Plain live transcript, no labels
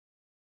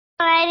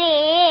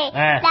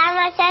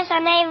தமாஷா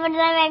சொன்னா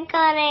இப்படிதான் வெக்க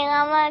வரும் எங்க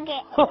அம்மாவுக்கு.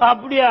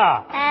 அப்படியா?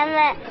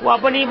 ஆமா.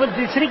 அப்ப நீ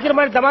இப்ப சிரிக்கிற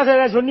மாதிரி தமாஷா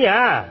ஏதாவது சொன்னியா?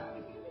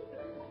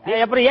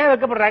 அப்புறம் ஏன்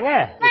வெக்கப்படுறாங்க?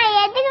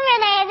 எதுக்குமே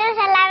நான் எதுவும்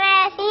சொல்லாம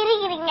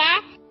சிரிக்கிறீங்க.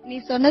 நீ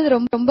சொன்னது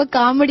ரொம்ப ரொம்ப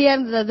காமெடியா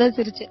இருந்தது, அதான்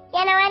சிரிச்சு.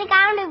 என்ன மாதிரி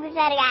காமெடி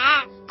பீஸா இருக்கா?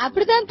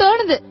 அப்படித்தான்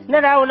தோணுது.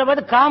 என்னடா உன்னை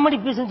பார்த்து காமெடி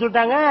பீஸ்ன்னு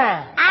சொல்லிட்டாங்க?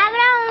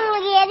 அப்புறம்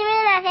உங்களுக்கு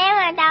எதுவுமே நான் செய்ய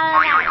மாட்டேன்.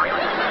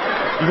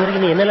 இது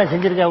வரைக்கும் நீ என்னெல்லாம்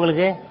செஞ்சிருக்க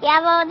அவங்களுக்கு?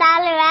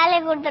 எப்போதாலும் வேலை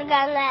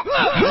கொடுத்துருக்காங்க.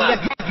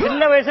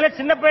 சின்ன வயசுல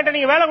சின்ன பையன்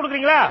நீங்க வேலை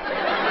கொடுக்குறீங்களா?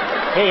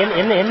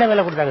 என்ன என்ன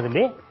வேலை கொடுத்தாங்க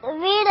தம்பி?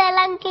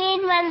 வீடெல்லாம்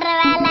கிளீன் பண்ற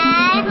வேலை,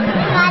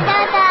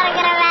 கதவை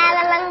திறக்கிற வேலை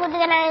எல்லாம்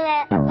குடுக்குறாங்க.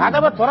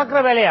 கதவை திறக்கிற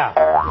வேலையா?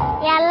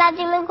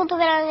 எல்லாத்தையுமே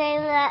குடுக்குறாங்க.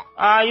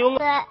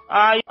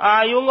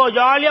 இவங்க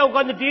ஜாலியா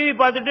உட்காந்து டிவி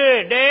பார்த்துட்டு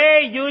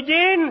டேய்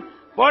யூஜின்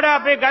போடா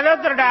போய் கதவை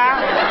திறடா.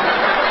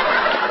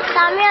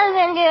 சமையல்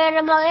செஞ்சு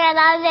இருப்பாங்க,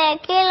 ஏதாவது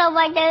கீழே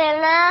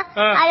போயிட்டதுன்னா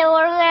அது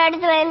ஒழுங்கா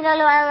எடுத்து வைன்னு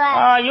சொல்லுவாங்க.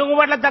 இவங்க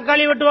பாட்டுல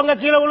தக்காளி வெட்டுவாங்க,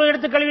 கீழே ஒழுங்கு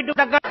எடுத்து கழுவிட்டு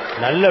தக்காளி.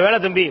 நல்ல வேலை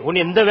தம்பி,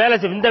 உன்னை இந்த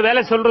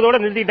வேலை சொல்றதோட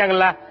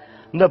நிறுத்திட்டாங்கல்ல.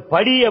 இந்த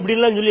படி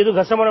அப்படின்னு சொல்லி எதுவும்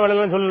கஷ்டமான வேலை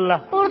எல்லாம்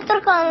சொல்லலாம்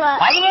கொடுத்துருக்காங்க.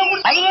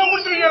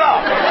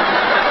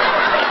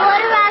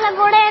 ஒரு வேலை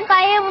கூட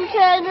கையை பிடிச்சி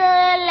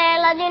எழுதுல,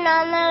 எல்லாத்தையும்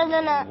நான் தான்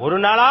எழுதுனேன். ஒரு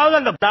நாளாவது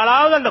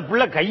அந்த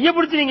புள்ள கையை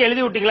பிடிச்சி நீங்க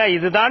எழுதி விட்டீங்களா?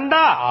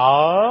 இதுதான்டா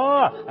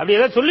அப்படி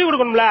ஏதாவது சொல்லி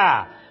கொடுக்கணும்ல.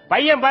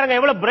 பையன் பாருங்க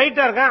எவ்வளவு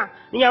பிரைட்டா இருக்கான்.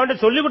 நீங்க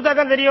அவன்கிட்ட சொல்லி கொடுத்தா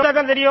தான்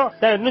தெரியும்.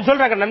 இன்னும்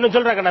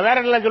சொல்றாங்க வேற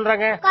என்ன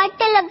சொல்றாங்க?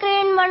 கட்டில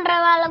கிளீன் பண்ற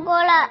வேலை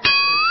கூட,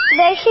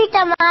 பெட்ஷீட்ட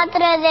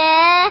மாத்துறது,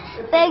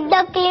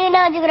 பெட்ட கிளீனா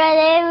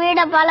வச்சுக்கிறது,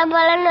 வீட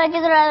பலன்னு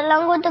வச்சுக்கிறது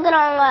எல்லாம்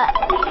குத்துக்குறாங்க.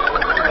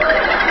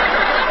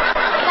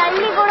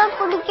 தண்ணி கூட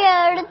குடிக்க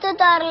எடுத்து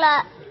தரல,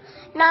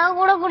 நான்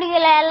கூட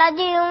குடிக்கல,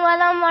 எல்லாத்தையும் இவங்க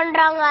தான்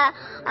பண்றாங்க.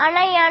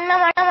 ஆனா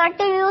எண்ணெய்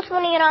மட்டும் யூஸ்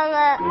பண்ணிக்கிறாங்க.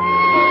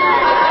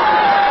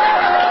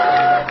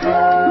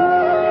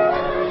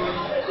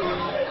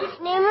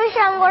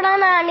 நிமிஷம் கூட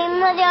நான்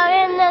நிம்மதியாவே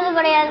இருந்தது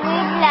கிடையாது.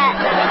 வீட்டுல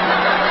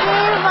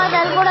டிவி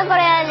பார்த்தது கூட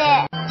கிடையாது.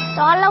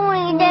 சொல்ல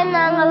முடிக்கிட்டே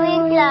இருந்தாங்க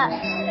வீட்டுல.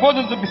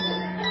 போதும் தம்பி.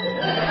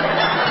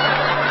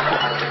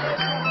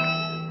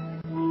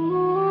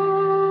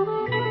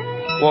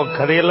 உன்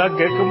கதையெல்லாம்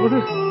கேட்கும்போது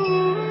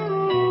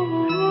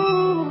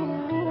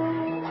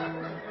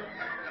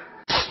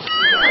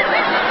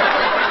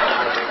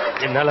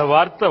என்னால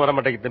வார்த்தை வர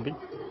மாட்டேங்குது தம்பி.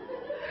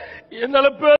 என்னால